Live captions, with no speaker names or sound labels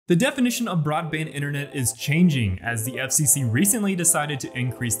The definition of broadband internet is changing as the FCC recently decided to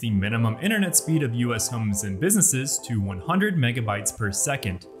increase the minimum internet speed of US homes and businesses to 100 megabytes per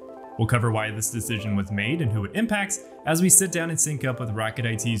second. We'll cover why this decision was made and who it impacts as we sit down and sync up with Rocket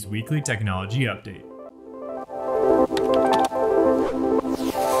IT's weekly technology update.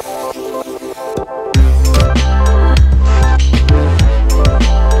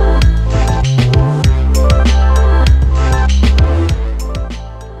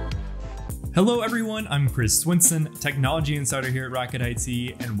 Hello everyone, I'm Chris Swinson, Technology Insider here at Rocket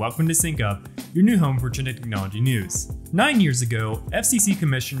IT, and welcome to Sync Up, your new home for trending technology news. 9 years ago, FCC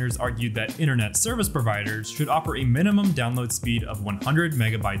commissioners argued that internet service providers should offer a minimum download speed of 100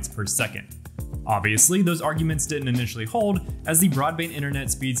 megabytes per second. Obviously, those arguments didn't initially hold, as the broadband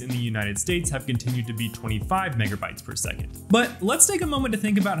internet speeds in the United States have continued to be 25 megabytes per second. But let's take a moment to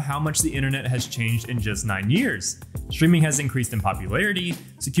think about how much the internet has changed in just 9 years. Streaming has increased in popularity,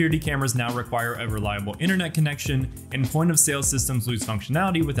 security cameras now require a reliable internet connection, and point-of-sale systems lose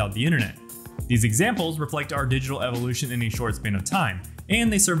functionality without the internet. These examples reflect our digital evolution in a short span of time,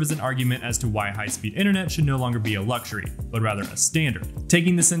 and they serve as an argument as to why high-speed internet should no longer be a luxury, but rather a standard.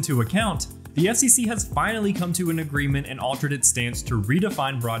 Taking this into account, the FCC has finally come to an agreement and altered its stance to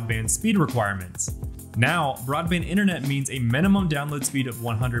redefine broadband speed requirements. Now, broadband internet means a minimum download speed of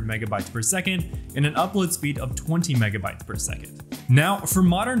 100 megabytes per second and an upload speed of 20 megabytes per second. Now, for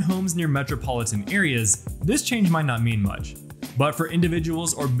modern homes near metropolitan areas, this change might not mean much. But for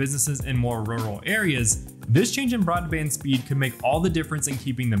individuals or businesses in more rural areas, this change in broadband speed could make all the difference in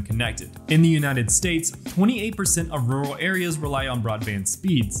keeping them connected. In the United States, 28% of rural areas rely on broadband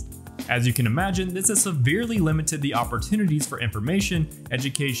speeds. As you can imagine, this has severely limited the opportunities for information,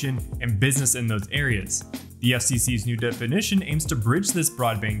 education, and business in those areas. The FCC's new definition aims to bridge this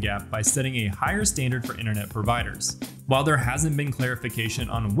broadband gap by setting a higher standard for internet providers. While there hasn't been clarification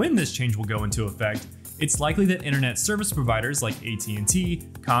on when this change will go into effect, it's likely that internet service providers like AT&T,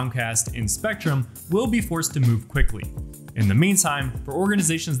 Comcast, and Spectrum will be forced to move quickly. In the meantime, for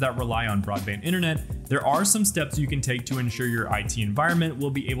organizations that rely on broadband internet, there are some steps you can take to ensure your IT environment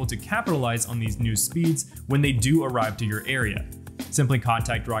will be able to capitalize on these new speeds when they do arrive to your area. Simply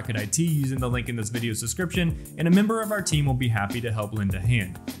contact Rocket IT using the link in this video's description, and a member of our team will be happy to help lend a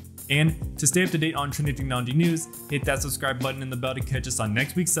hand. And to stay up to date on trending technology news, hit that subscribe button and the bell to catch us on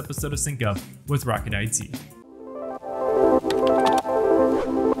next week's episode of Sync Up with Rocket IT.